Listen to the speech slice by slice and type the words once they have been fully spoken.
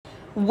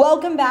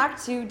Welcome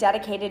back to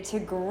Dedicated to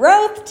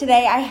Growth.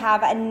 Today I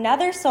have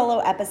another solo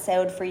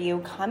episode for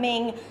you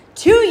coming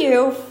to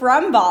you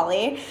from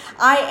Bali.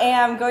 I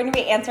am going to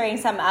be answering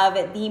some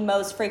of the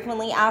most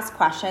frequently asked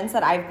questions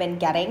that I've been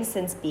getting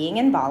since being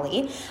in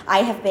Bali.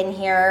 I have been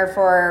here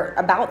for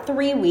about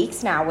 3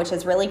 weeks now, which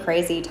is really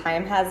crazy.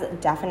 Time has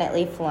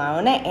definitely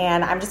flown,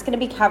 and I'm just going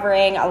to be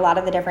covering a lot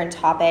of the different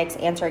topics,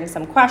 answering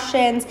some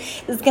questions.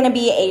 This is going to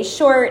be a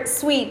short,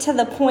 sweet, to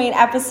the point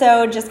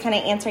episode, just kind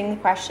of answering the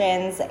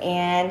questions.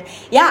 And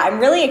yeah, I'm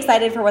really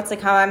excited for what's to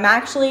come.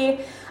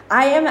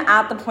 I am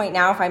at the point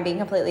now, if I'm being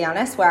completely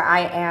honest, where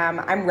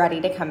I'm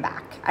ready to come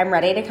back. I'm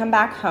ready to come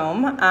back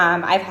home.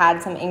 I've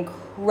had some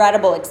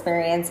incredible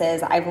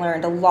experiences. I've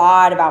learned a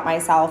lot about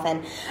myself,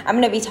 and I'm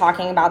going to be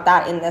talking about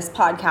that in this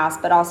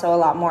podcast, but also a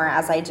lot more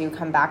as I do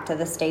come back to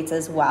the States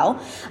as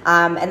well.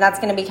 And that's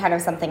going to be kind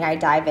of something I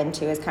dive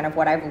into, is kind of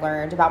what I've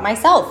learned about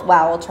myself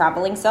while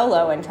traveling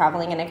solo and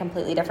traveling in a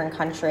completely different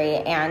country.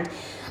 And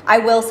I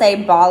will say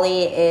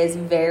Bali is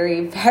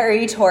very,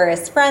 very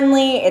tourist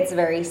friendly. It's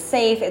very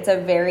safe. It's a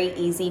very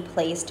easy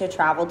place to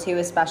travel to,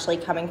 especially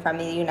coming from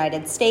the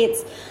United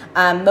States.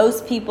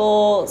 Most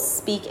people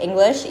speak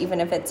English, even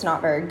if it's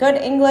not very good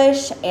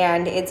English,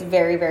 and it's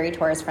very, very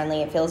tourist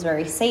friendly. It feels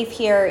very safe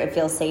here. It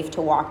feels safe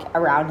to walk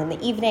around in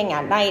the evening,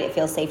 at night. It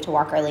feels safe to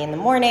walk early in the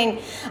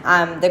morning.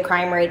 The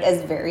crime rate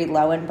is very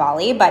low in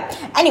Bali. But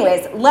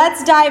anyways,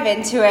 let's dive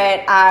into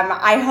it.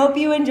 I hope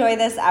you enjoy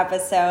this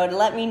episode.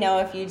 Let me know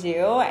if you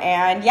do.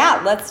 And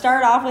yeah, let's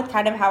start off with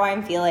kind of how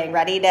I'm feeling.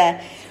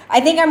 I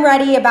think I'm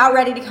about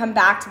ready to come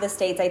back to the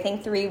States. I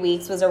think 3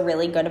 weeks was a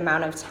really good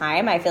amount of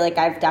time. I feel like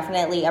I've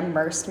definitely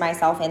immersed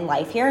myself in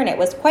life here, and it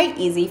was quite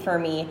easy for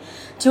me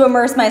to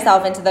immerse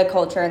myself into the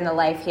culture and the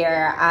life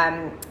here,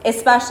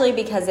 especially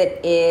because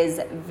it is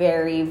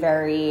very,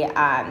 very,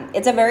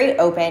 it's a very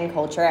open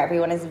culture.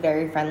 Everyone is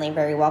very friendly,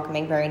 very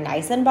welcoming, very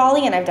nice in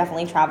Bali, and I've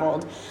definitely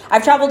traveled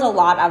a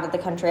lot out of the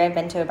country. I've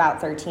been to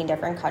about 13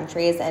 different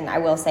countries, and I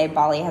will say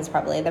Bali has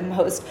probably the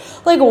most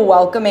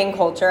welcoming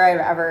culture I've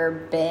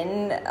ever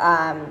been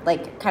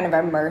kind of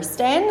immersed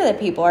in. The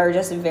people are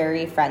just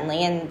very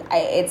friendly, and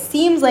it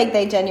seems like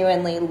they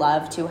genuinely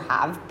love to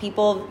have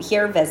people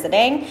here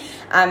visiting.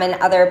 In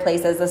other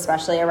places,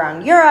 especially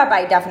around Europe,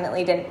 I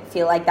definitely didn't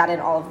feel like that in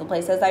all of the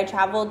places I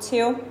traveled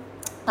to.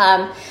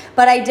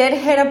 But I did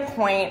hit a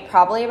point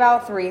probably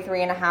about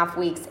 3.5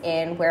 weeks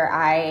in where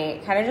I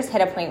kind of just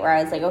hit a point where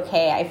I was like,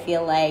 okay, I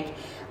feel like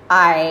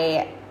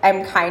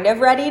I'm kind of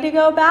ready to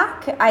go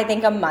back. I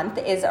think a month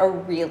is a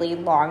really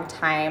long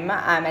time,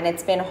 and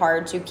it's been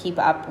hard to keep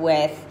up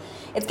with.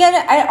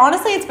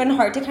 Honestly, it's been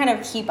hard to kind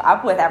of keep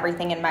up with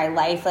everything in my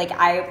life.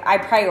 I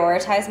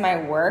prioritize my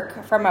work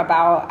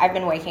I've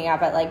been waking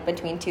up at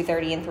between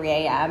 2:30 and 3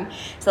 a.m.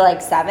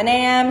 to 7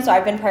 a.m. So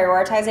I've been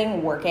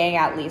prioritizing working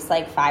at least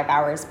 5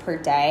 hours per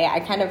day.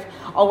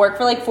 I'll work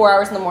for 4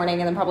 hours in the morning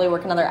and then probably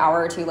work another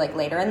hour or two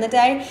later in the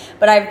day.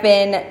 But I've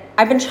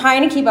been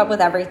trying to keep up with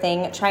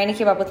everything, trying to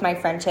keep up with my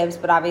friendships,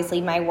 but obviously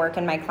my work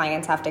and my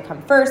clients have to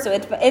come first. So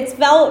it's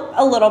felt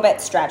a little bit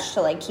stretched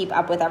to keep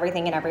up with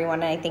everything and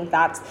everyone. And I think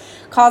that's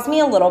caused me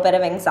a little bit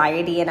of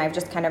anxiety, and I've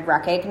just kind of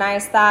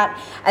recognized that.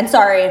 And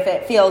sorry if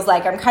it feels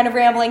like I'm kind of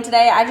rambling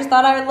today. I just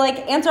thought I would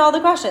answer all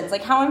the questions,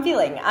 how I'm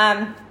feeling.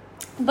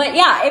 But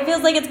yeah, it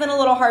feels like it's been a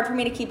little hard for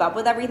me to keep up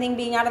with everything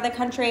being out of the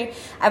country.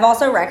 I've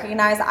also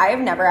recognized I've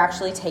never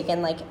actually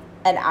taken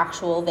an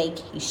actual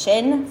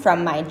vacation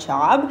from my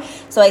job.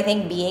 So I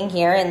think being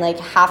here in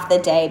half the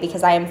day,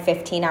 because I am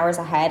 15 hours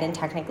ahead and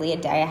technically a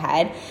day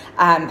ahead,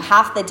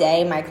 half the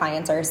day my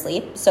clients are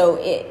asleep. So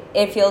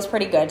it feels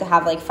pretty good to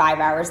have 5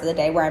 hours of the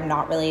day where I'm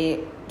not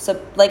really,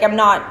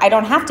 I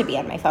don't have to be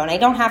on my phone. I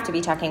don't have to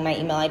be checking my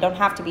email. I don't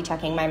have to be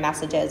checking my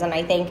messages. And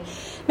I think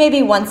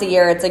maybe once a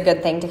year, it's a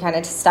good thing to kind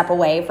of step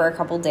away for a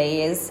couple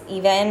days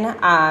even,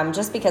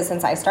 just because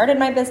since I started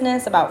my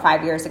business about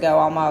 5 years ago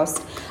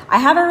almost, I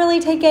haven't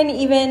really taken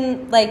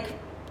even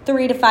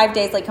 3 to 5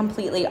 days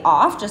completely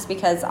off, just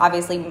because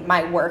obviously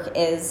my work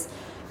is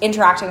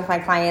interacting with my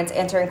clients,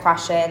 answering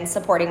questions,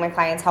 supporting my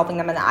clients, helping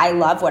them. And I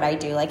love what I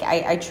do.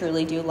 I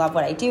truly do love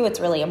what I do. It's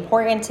really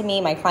important to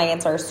me. My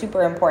clients are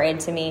super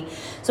important to me.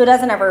 So it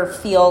doesn't ever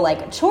feel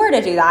like a chore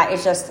to do that.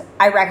 It's just,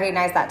 I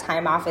recognize that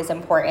time off is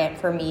important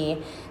for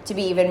me to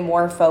be even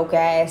more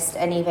focused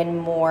and even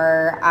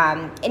more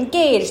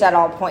engaged at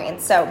all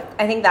points. So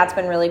I think that's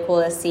been really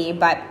cool to see,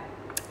 but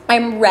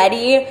I'm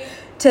ready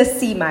to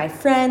see my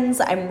friends.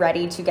 I'm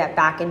ready to get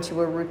back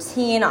into a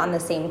routine on the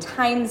same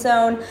time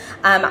zone.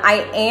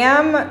 I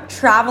am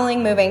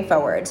traveling moving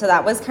forward. So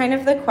that was kind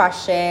of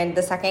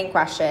the second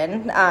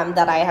question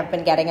that I have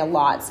been getting a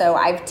lot. So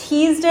I've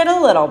teased it a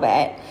little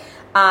bit,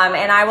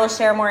 and I will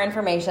share more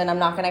information. I'm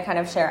not going to kind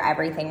of share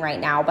everything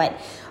right now, but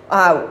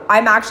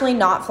I'm actually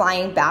not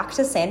flying back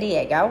to San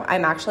Diego.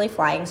 I'm actually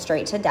flying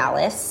straight to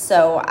Dallas.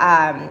 So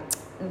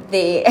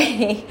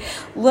the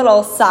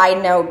little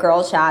side note,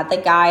 girl chat, the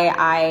guy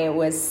I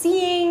was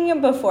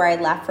seeing before I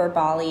left for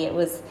Bali, it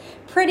was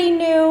pretty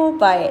new,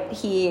 but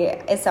he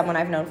is someone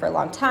I've known for a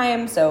long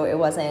time, so it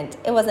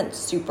wasn't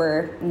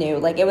super new.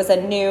 Like, it was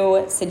a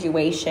new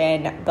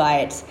situation,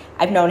 but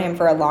I've known him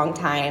for a long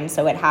time,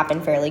 so it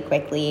happened fairly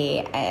quickly.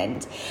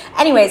 And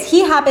anyways,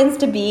 he happens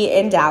to be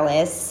in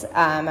Dallas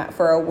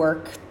for a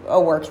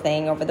work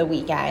thing over the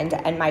weekend,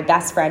 and my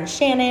best friend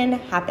Shannon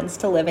happens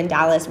to live in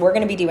Dallas. We're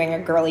going to be doing a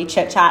girly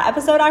chit chat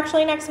episode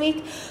actually next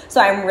week,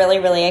 so I'm really,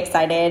 really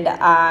excited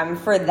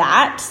for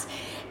that.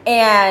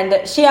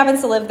 And she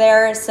happens to live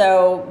there,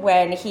 so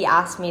when he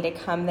asked me to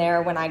come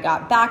there when I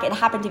got back, it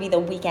happened to be the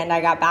weekend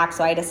I got back,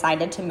 so I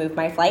decided to move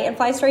my flight and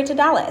fly straight to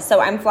Dallas. So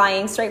I'm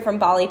flying straight from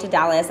Bali to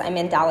Dallas. I'm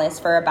in Dallas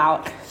for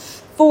about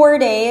 4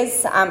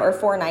 days, or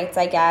 4 nights,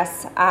 I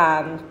guess.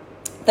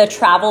 The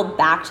travel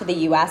back to the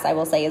U.S., I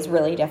will say, is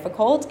really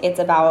difficult. It's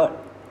about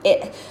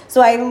it.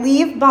 So I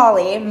leave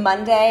Bali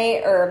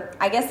Monday, or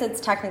I guess it's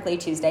technically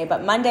Tuesday,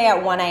 but Monday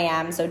at 1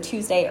 a.m., so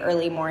Tuesday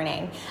early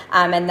morning.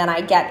 And then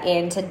I get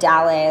into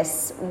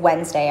Dallas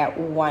Wednesday at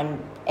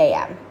 1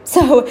 a.m.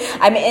 So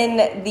I'm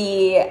in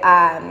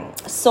the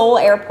Seoul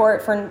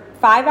airport for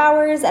 5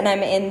 hours, and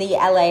I'm in the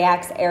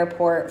LAX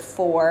airport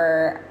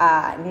for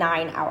 9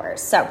 hours.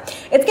 So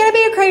it's going to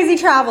be a crazy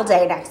travel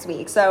day next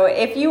week. So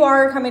if you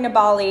are coming to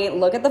Bali,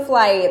 look at the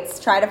flights.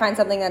 Try to find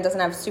something that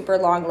doesn't have super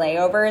long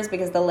layovers,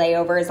 because the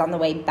layovers on the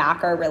way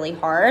back are really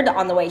hard.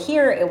 On the way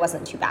here, it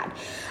wasn't too bad.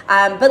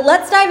 But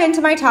let's dive into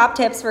my top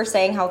tips for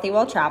staying healthy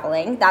while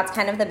traveling. That's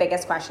kind of the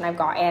biggest question I've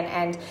gotten.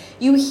 And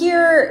you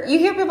hear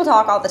people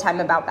talk all the time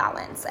about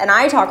balance. And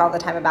I talk all the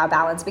time about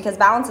balance, because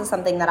balance is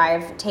something that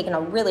I've taken a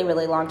really,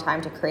 really long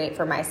time to create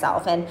for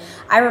myself. And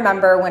I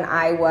remember when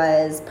I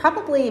was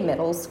probably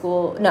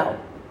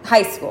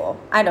high school,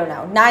 I don't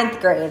know,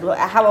 9th grade.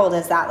 How old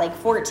is that? Like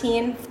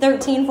 13,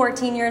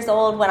 14 years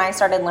old when I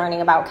started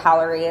learning about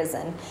calories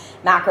and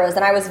macros.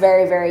 And I was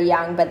very, very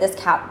young, but this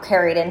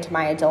carried into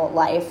my adult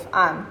life.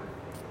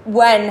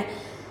 When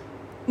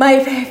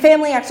my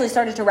family actually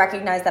started to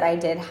recognize that I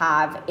did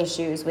have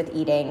issues with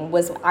eating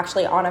was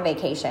actually on a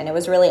vacation. It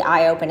was really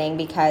eye-opening,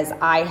 because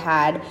I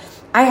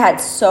had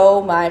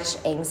so much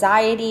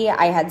anxiety.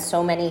 I had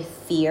so many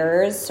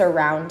fears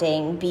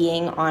surrounding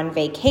being on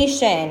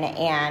vacation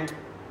and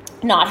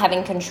not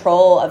having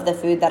control of the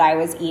food that I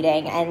was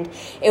eating. And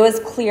it was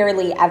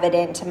clearly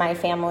evident to my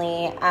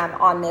family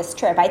on this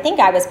trip. I think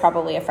I was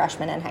probably a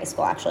freshman in high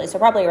school, actually, so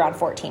probably around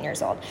 14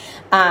 years old.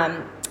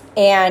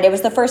 And it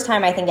was the first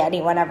time I think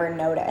anyone ever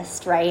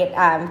noticed, right?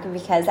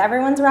 Because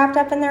everyone's wrapped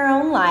up in their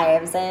own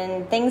lives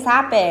and things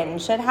happen,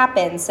 shit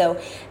happens. So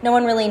no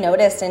one really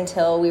noticed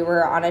until we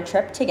were on a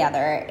trip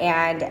together.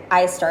 And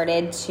I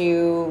started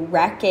to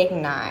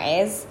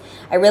recognize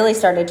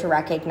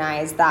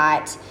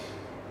that,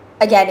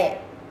 again,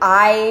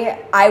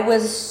 I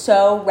was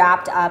so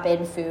wrapped up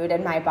in food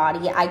and my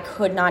body, I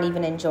could not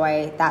even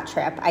enjoy that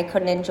trip. I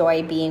couldn't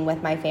enjoy being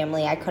with my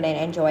family. I couldn't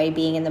enjoy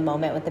being in the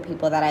moment with the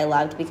people that I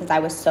loved, because I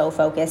was so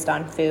focused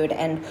on food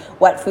and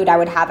what food I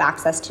would have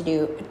access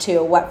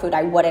to what food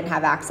I wouldn't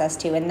have access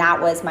to. And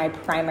that was my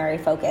primary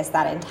focus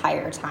that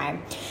entire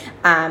time.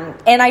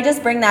 And I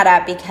just bring that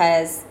up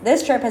because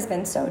this trip has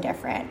been so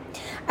different.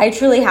 I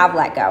truly have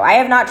let go. I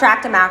have not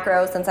tracked a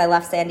macro since I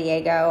left San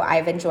Diego.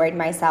 I've enjoyed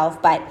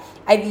myself, but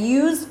I've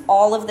used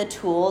all of the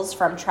tools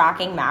from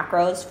tracking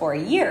macros for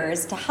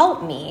years to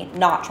help me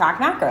not track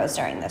macros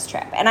during this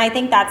trip. And I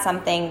think that's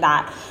something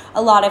that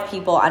a lot of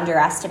people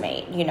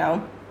underestimate,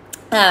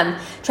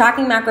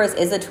 Tracking macros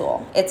is a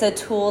tool. It's a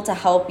tool to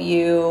help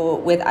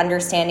you with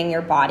understanding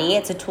your body.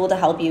 It's a tool to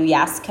help you,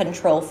 yes,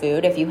 control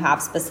food if you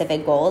have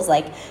specific goals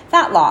like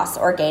fat loss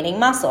or gaining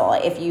muscle.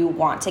 If you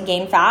want to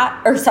gain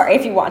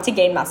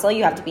muscle,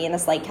 you have to be in a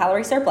slight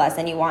calorie surplus,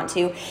 and you want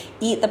to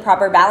eat the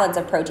proper balance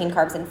of protein,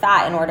 carbs, and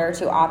fat in order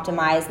to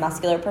optimize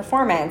muscular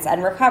performance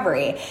and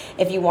recovery.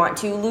 If you want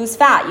to lose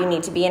fat, you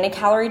need to be in a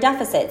calorie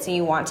deficit. So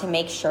you want to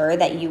make sure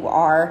that you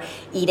are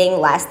eating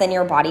less than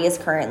your body is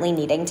currently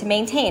needing to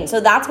maintain.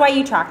 So that's why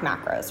you track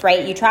macros,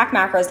 right? You track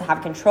macros to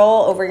have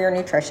control over your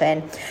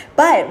nutrition.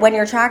 But when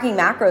you're tracking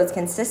macros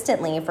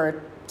consistently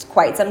for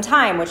quite some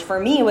time, which for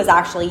me was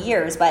actually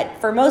years, but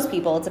for most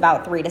people it's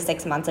about 3 to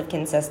 6 months of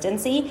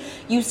consistency,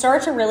 you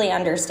start to really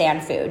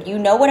understand food. You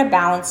know what a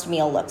balanced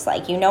meal looks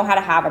like. You know how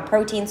to have a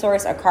protein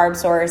source, a carb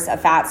source, a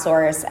fat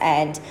source,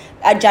 and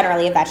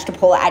generally a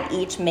vegetable at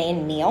each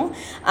main meal.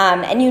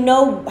 And you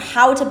know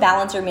how to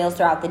balance your meals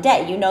throughout the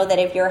day. You know that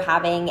if you're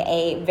having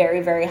a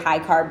very, very high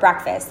carb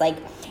breakfast, like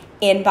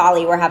in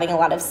Bali, we're having a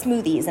lot of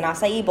smoothies and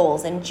acai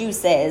bowls and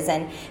juices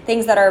and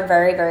things that are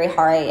very, very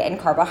high in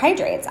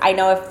carbohydrates. I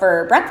know if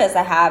for breakfast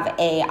I have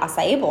a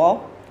acai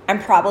bowl, I'm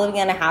probably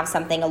going to have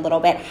something a little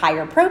bit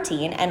higher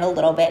protein and a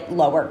little bit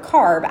lower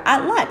carb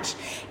at lunch,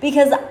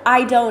 because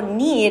I don't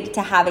need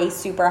to have a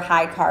super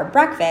high carb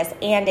breakfast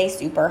and a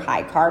super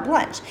high carb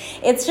lunch.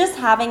 It's just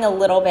having a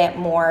little bit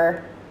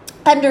more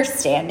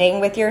understanding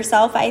with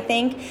yourself, I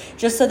think,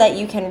 just so that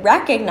you can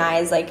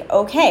recognize, like,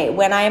 okay,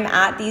 when I'm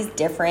at these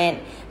different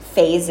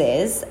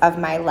phases of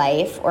my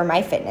life or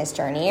my fitness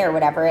journey or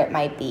whatever it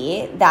might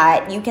be,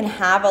 that you can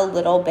have a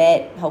little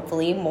bit,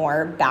 hopefully,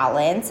 more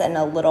balance and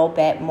a little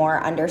bit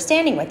more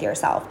understanding with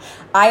yourself.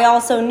 I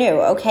also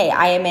knew, okay,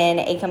 I am in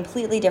a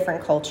completely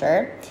different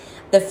culture.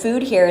 The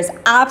food here is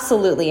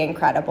absolutely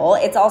incredible.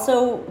 It's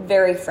also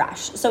very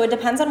fresh. So it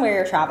depends on where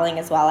you're traveling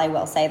as well, I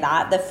will say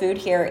that. The food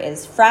here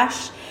is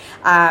fresh.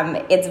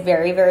 It's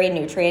very, very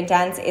nutrient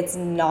dense. It's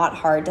not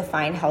hard to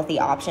find healthy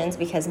options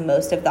because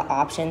most of the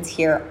options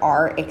here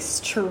are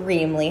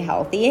extremely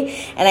healthy.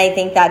 And I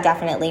think that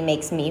definitely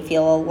makes me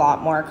feel a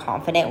lot more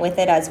confident with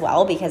it as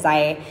well, because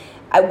I'm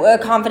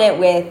confident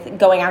with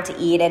going out to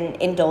eat and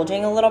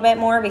indulging a little bit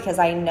more, because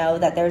I know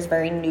that there's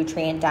very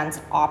nutrient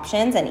dense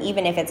options. And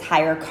even if it's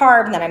higher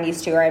carb than I'm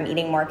used to, or I'm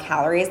eating more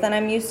calories than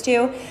I'm used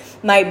to,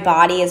 my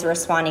body is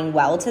responding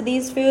well to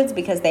these foods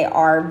because they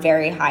are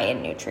very high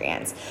in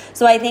nutrients.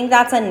 So I think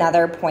that's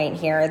another point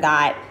here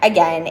that,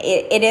 again,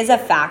 it is a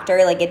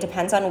factor. Like, it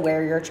depends on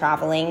where you're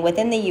traveling.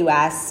 Within the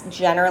US,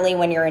 generally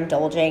when you're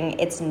indulging,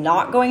 it's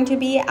not going to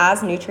be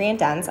as nutrient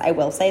dense. I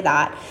will say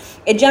that.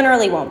 It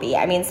generally won't be.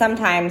 I mean,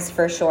 sometimes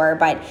for sure,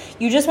 but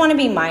you just want to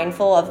be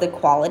mindful of the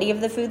quality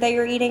of the food that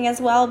you're eating as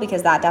well,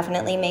 because that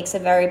definitely makes a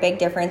very big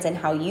difference in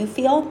how you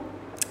feel.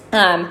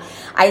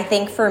 I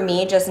think for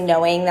me, just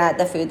knowing that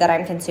the food that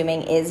I'm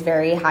consuming is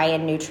very high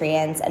in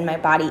nutrients and my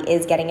body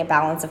is getting a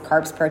balance of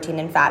carbs, protein,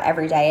 and fat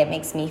every day, it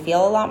makes me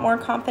feel a lot more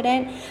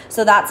confident.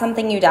 So that's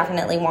something you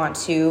definitely want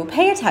to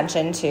pay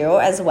attention to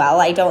as well.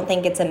 I don't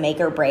think it's a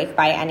make or break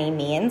by any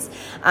means.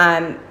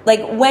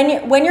 Like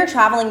when you're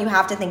traveling, you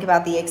have to think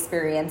about the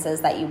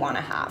experiences that you want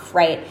to have,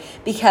 right?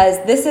 Because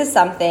this is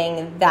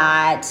something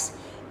that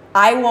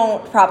I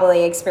won't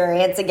probably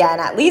experience again,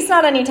 at least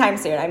not anytime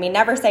soon. I mean,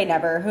 never say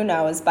never, who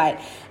knows,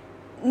 but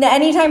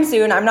anytime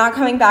soon. I'm not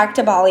coming back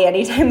to Bali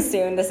anytime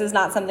soon. This is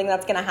not something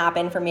that's going to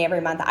happen for me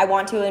every month. I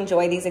want to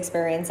enjoy these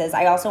experiences.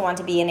 I also want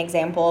to be an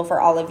example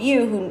for all of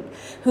you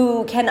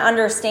who can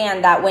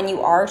understand that when you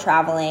are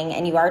traveling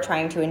and you are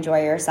trying to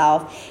enjoy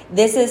yourself,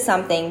 this is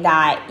something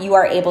that you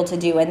are able to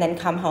do and then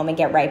come home and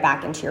get right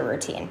back into your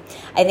routine.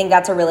 I think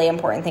that's a really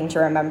important thing to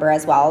remember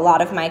as well. A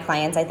lot of my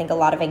clients, I think a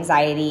lot of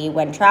anxiety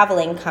when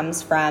traveling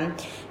comes from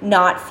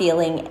not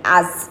feeling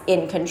as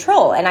in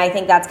control. And I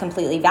think that's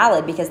completely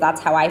valid, because that's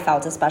how I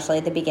felt, especially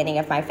at the beginning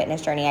of my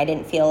fitness journey. I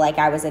didn't feel like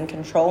I was in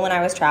control when I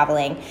was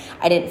traveling.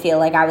 I didn't feel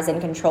like I was in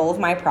control of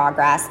my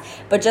progress.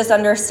 But just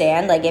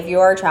understand, like, if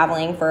you're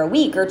traveling for a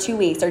week or 2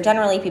 weeks, or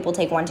generally people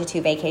take 1 to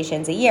 2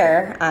 vacations a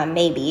year,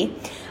 maybe,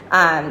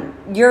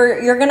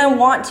 you're going to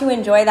want to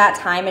enjoy that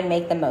time and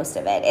make the most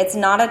of it. It's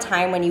not a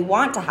time when you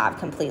want to have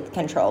complete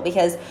control,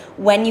 because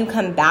when you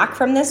come back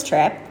from this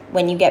trip,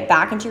 when you get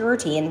back into your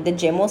routine, the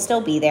gym will still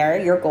be there,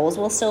 your goals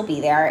will still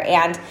be there,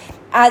 and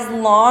as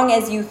long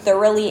as you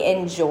thoroughly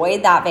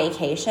enjoyed that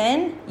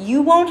vacation,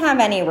 you won't have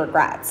any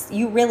regrets.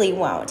 You really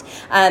won't.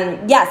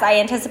 Yes, I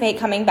anticipate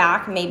coming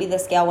back. Maybe the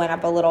scale went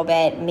up a little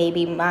bit.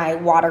 Maybe my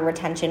water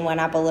retention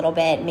went up a little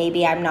bit.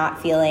 Maybe I'm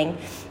not feeling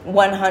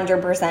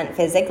 100%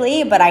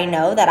 physically, but I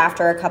know that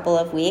after a couple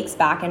of weeks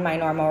back in my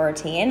normal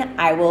routine,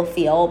 I will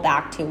feel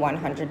back to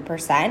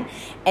 100%.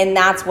 And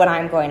that's what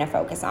I'm going to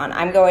focus on.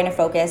 I'm going to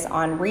focus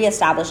on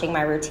reestablishing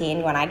my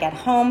routine when I get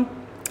home.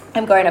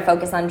 I'm going to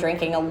focus on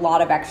drinking a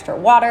lot of extra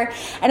water.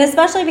 And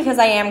especially because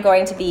I am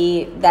going to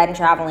be then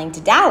traveling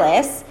to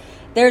Dallas,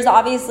 there's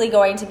obviously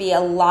going to be a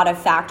lot of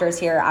factors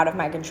here out of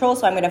my control.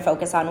 So I'm going to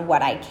focus on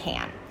what I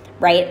can,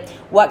 right?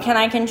 What can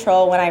I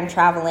control when I'm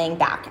traveling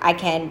back? I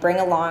can bring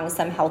along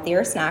some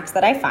healthier snacks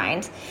that I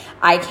find.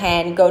 I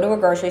can go to a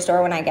grocery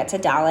store when I get to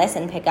Dallas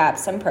and pick up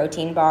some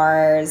protein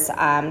bars,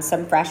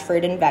 some fresh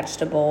fruit and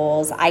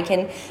vegetables. I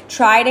can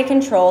try to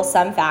control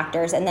some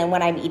factors. And then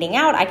when I'm eating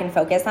out, I can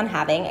focus on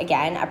having,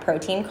 again, a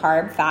protein,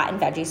 carb, fat, and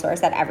veggie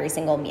source at every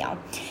single meal.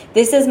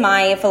 This is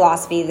my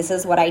philosophy. This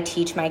is what I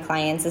teach my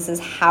clients. This is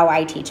how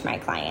I teach my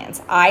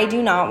clients. I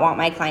do not want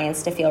my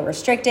clients to feel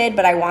restricted,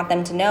 but I want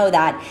them to know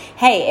that,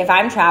 hey, if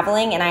I'm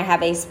traveling and I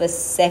have a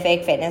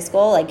specific fitness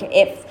goal, like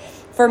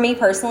if for me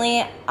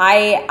personally,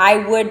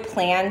 I would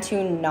plan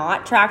to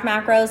not track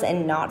macros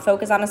and not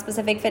focus on a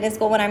specific fitness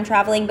goal when I'm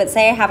traveling. But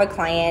say I have a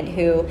client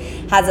who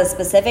has a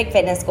specific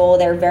fitness goal,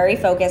 they're very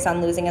focused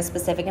on losing a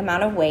specific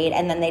amount of weight,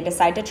 and then they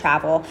decide to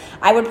travel,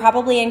 I would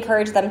probably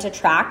encourage them to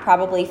track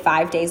probably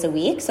 5 days a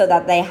week so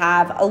that they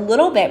have a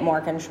little bit more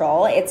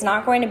control. It's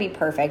not going to be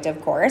perfect,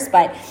 of course,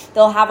 but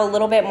they'll have a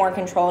little bit more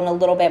control and a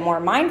little bit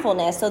more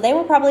mindfulness. So they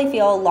will probably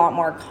feel a lot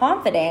more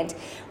confident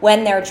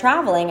when they're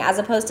traveling, as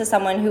opposed to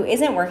someone who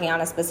isn't working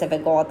on a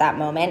specific goal at that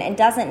moment and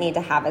doesn't need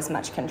to have as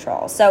much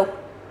control. So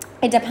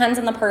it depends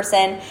on the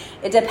person,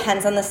 it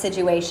depends on the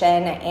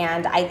situation,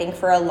 and I think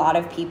for a lot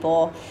of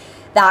people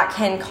that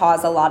can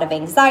cause a lot of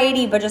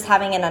anxiety, but just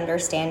having an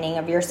understanding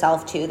of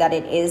yourself too, that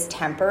it is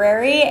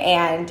temporary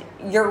and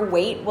your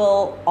weight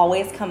will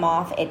always come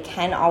off, it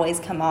can always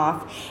come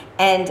off.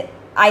 And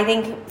I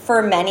think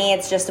for many,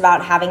 it's just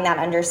about having that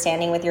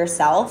understanding with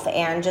yourself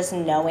and just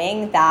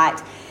knowing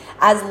that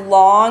as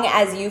long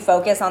as you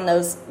focus on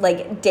those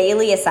like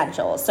daily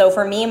essentials. So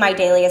for me, my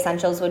daily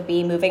essentials would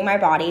be moving my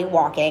body,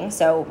 walking.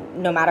 So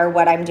no matter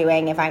what I'm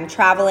doing, if I'm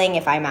traveling,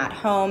 if I'm at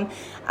home,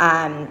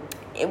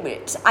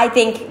 I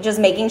think just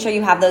making sure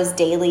you have those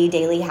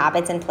daily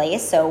habits in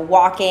place. So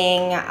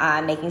walking,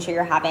 making sure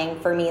you're having,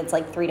 for me, it's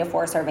like 3 to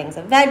 4 servings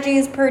of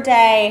veggies per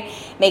day,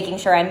 making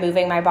sure I'm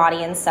moving my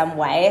body in some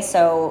way.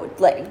 So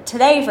like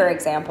today, for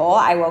example,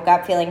 I woke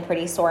up feeling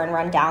pretty sore and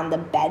run down. The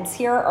beds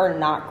here are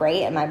not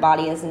great and my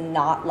body is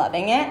not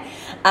loving it.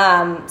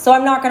 So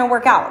I'm not going to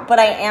work out, but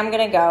I am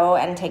going to go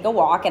and take a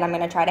walk, and I'm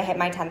going to try to hit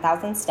my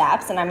 10,000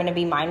 steps, and I'm going to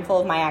be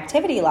mindful of my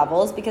activity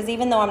levels, because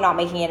even though I'm not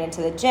making it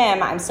into the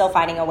gym, I'm still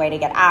finding a way to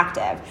get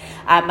active.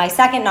 My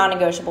second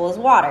non-negotiable is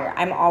water.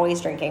 I'm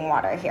always drinking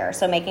water here.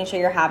 So making sure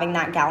you're having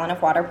that gallon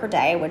of water per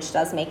day, which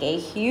does make a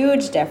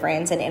huge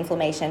difference in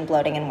inflammation,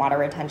 bloating, and water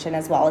retention,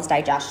 as well as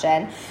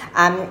digestion.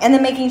 And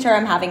then making sure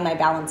I'm having my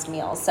balanced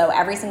meals. So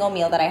every single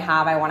meal that I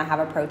have, I want to have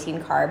a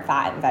protein, carb,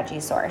 fat, and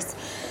veggie source.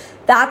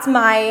 That's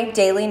my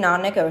daily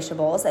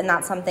non-negotiables, and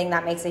that's something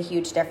that makes a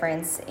huge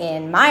difference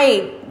in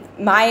my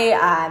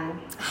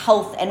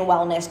health and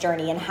wellness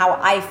journey, and how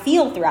I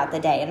feel throughout the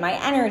day, and my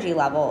energy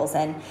levels,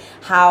 and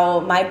how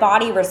my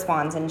body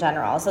responds in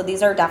general. So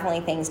these are definitely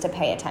things to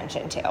pay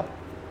attention to.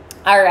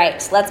 All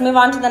right, let's move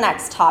on to the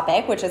next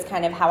topic, which is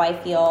kind of how I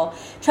feel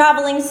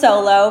traveling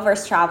solo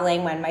versus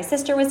traveling when my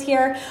sister was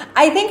here.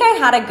 I think I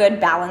had a good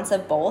balance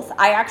of both.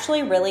 I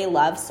actually really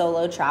love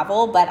solo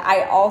travel, but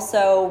I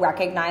also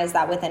recognize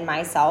that within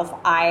myself,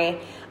 I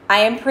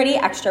am pretty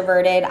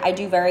extroverted. I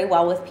do very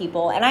well with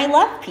people, and I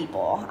love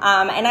people.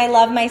 And I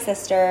love my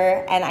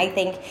sister, and I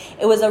think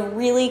it was a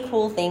really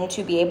cool thing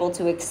to be able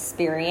to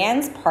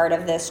experience part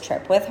of this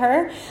trip with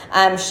her.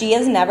 She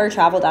has never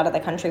traveled out of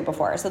the country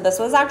before, so this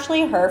was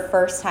actually her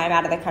first time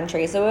out of the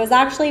country. So it was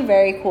actually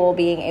very cool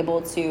being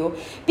able to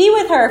be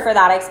with her for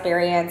that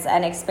experience,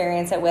 and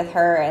experience it with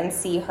her and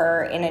see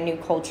her in a new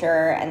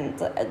culture,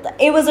 and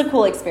it was a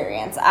cool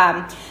experience.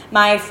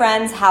 My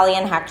friends Hallie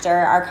and Hector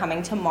are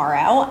coming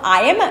tomorrow.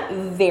 I am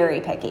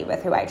very picky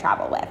with who I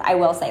travel with. I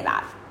will say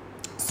that.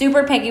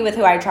 Super picky with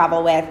who I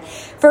travel with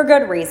for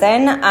good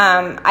reason.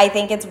 I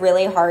think it's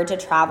really hard to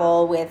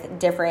travel with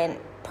different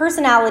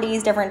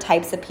personalities, different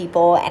types of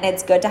people, and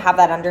it's good to have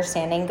that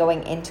understanding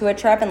going into a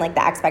trip and like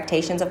the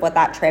expectations of what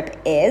that trip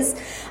is.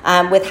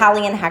 With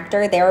Hallie and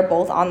Hector, they're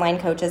both online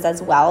coaches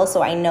as well,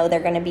 so I know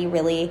they're going to be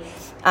really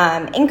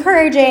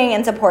encouraging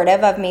and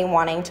supportive of me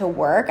wanting to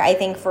work. I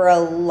think for a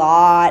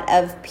lot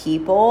of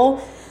people,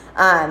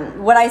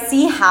 what I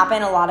see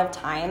happen a lot of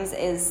times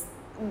is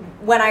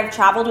when I've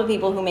traveled with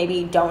people who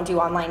maybe don't do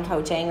online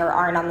coaching or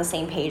aren't on the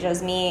same page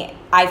as me,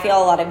 I feel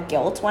a lot of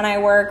guilt when I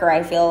work, or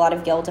I feel a lot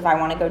of guilt if I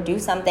want to go do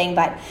something.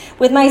 But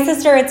with my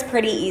sister, it's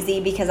pretty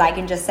easy because I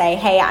can just say,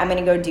 hey, I'm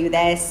going to go do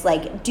this.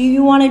 Like, do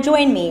you want to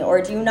join me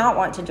or do you not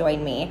want to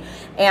join me?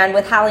 And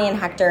with Hallie and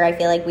Hector, I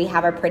feel like we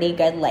have a pretty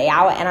good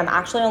layout, and I'm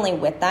actually only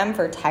with them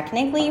for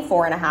technically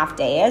 4.5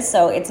 days.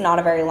 So it's not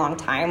a very long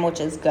time,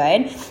 which is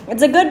good.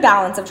 It's a good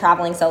balance of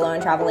traveling solo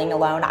and traveling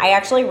alone. I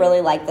actually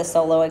really like the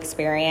solo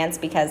experience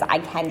because I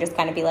can just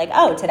kind of be like,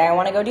 oh, today I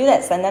want to go do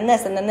this, and then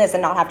this, and then this,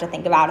 and not have to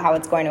think about how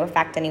it's going to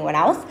affect anyone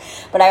else.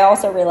 But I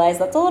also realize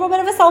that's a little bit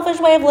of a selfish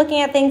way of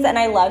looking at things, and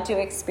I love to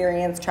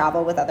experience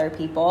travel with other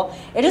people.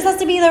 It just has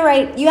to be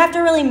you have to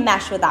really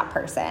mesh with that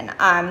person.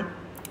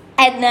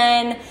 And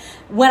then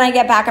when I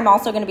get back, I'm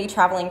also going to be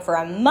traveling for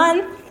a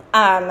month.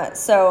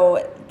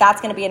 So that's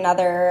going to be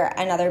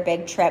another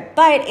big trip,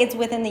 but it's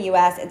within the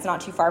US. It's not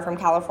too far from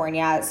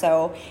California,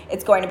 so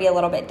it's going to be a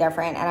little bit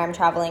different. And I'm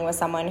traveling with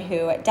someone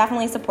who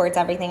definitely supports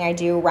everything I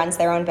do, runs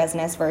their own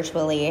business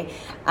virtually.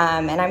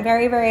 And I'm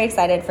very, very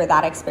excited for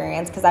that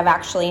experience because I've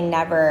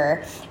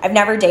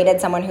never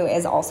dated someone who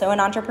is also an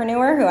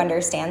entrepreneur, who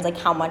understands like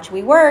how much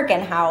we work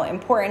and how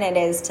important it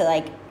is to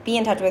like be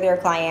in touch with your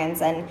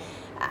clients and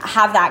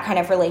have that kind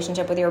of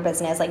relationship with your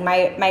business. Like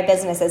my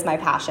business is my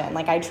passion.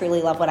 Like I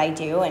truly love what I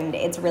do, and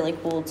it's really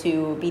cool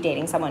to be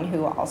dating someone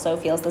who also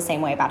feels the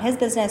same way about his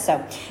business.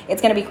 So it's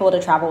going to be cool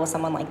to travel with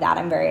someone like that.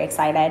 I'm very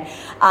excited.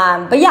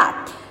 But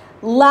yeah,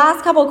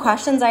 last couple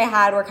questions I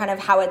had were kind of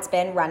how it's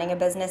been running a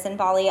business in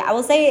Bali. I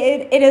will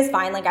say it is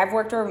fine. Like I've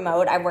worked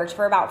remote. I've worked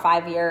for about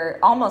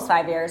almost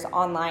 5 years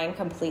online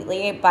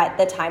completely, but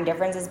the time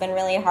difference has been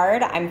really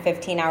hard. I'm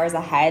 15 hours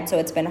ahead, so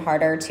it's been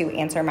harder to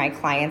answer my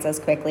clients as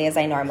quickly as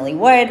I normally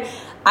would.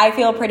 I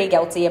feel pretty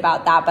guilty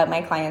about that, but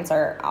my clients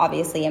are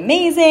obviously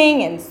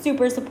amazing and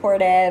super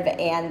supportive,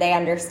 and they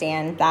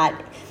understand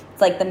that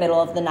like the middle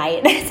of the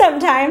night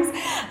sometimes.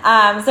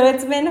 So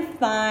it's been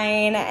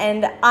fine.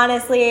 And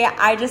honestly,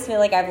 I just feel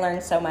like I've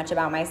learned so much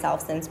about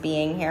myself since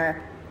being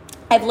here.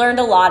 I've learned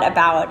a lot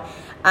about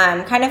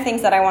kind of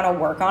things that I want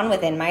to work on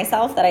within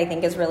myself that I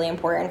think is really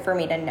important for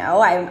me to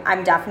know.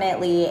 I'm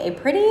definitely a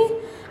pretty,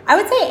 I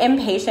would say,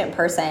 impatient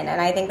person. And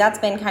I think that's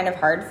been kind of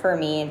hard for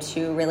me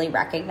to really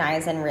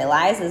recognize and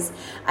realize is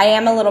I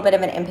am a little bit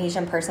of an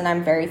impatient person.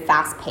 I'm very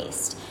fast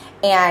paced.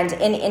 And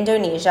in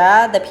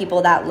Indonesia, the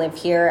people that live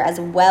here, as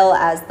well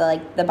as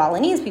the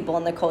Balinese people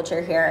in the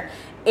culture here,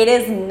 it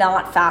is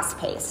not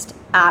fast-paced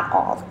at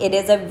all. It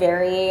is a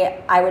very,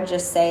 I would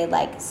just say,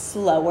 like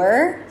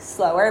slower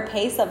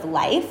pace of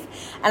life.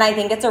 And I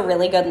think it's a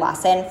really good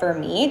lesson for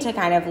me to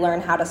kind of learn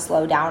how to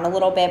slow down a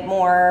little bit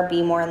more,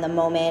 be more in the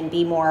moment,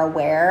 be more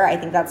aware. I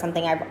think that's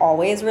something I've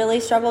always really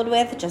struggled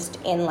with just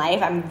in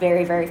life. I'm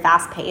very, very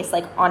fast-paced,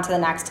 like on to the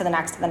next, to the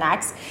next, to the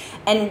next.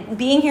 And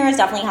being here has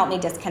definitely helped me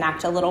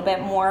disconnect a little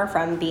bit more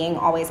from being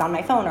always on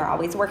my phone or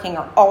always working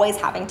or always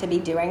having to be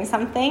doing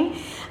something,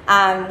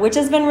 which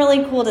has been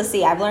really cool to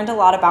see. I've learned a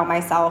lot about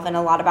myself and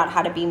a lot about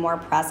how to be more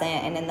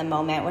present and in the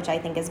moment, which I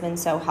think has been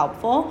so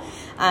helpful.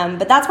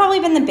 But that's probably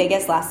been the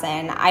biggest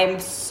lesson. I'm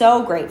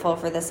so grateful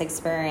for this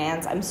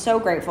experience. I'm so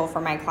grateful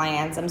for my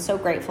clients. I'm so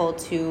grateful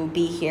to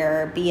be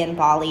here, be in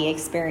Bali,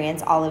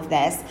 experience all of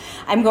this.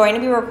 I'm going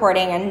to be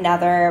recording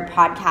another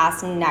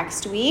podcast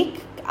next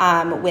week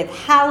with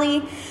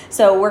Hallie.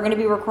 So we're going to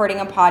be recording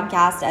a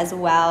podcast as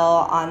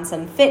well on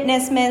some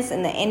fitness myths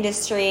in the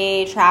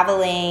industry,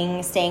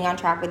 traveling, staying on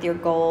track with your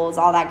goals,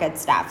 all that good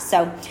stuff.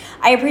 So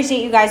I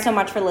appreciate you guys so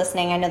much for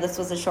listening. I know this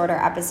was a shorter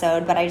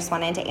episode, but I just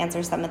wanted to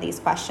answer some of these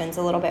questions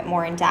a little bit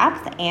more in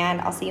depth,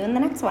 and I'll see you in the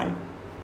next one.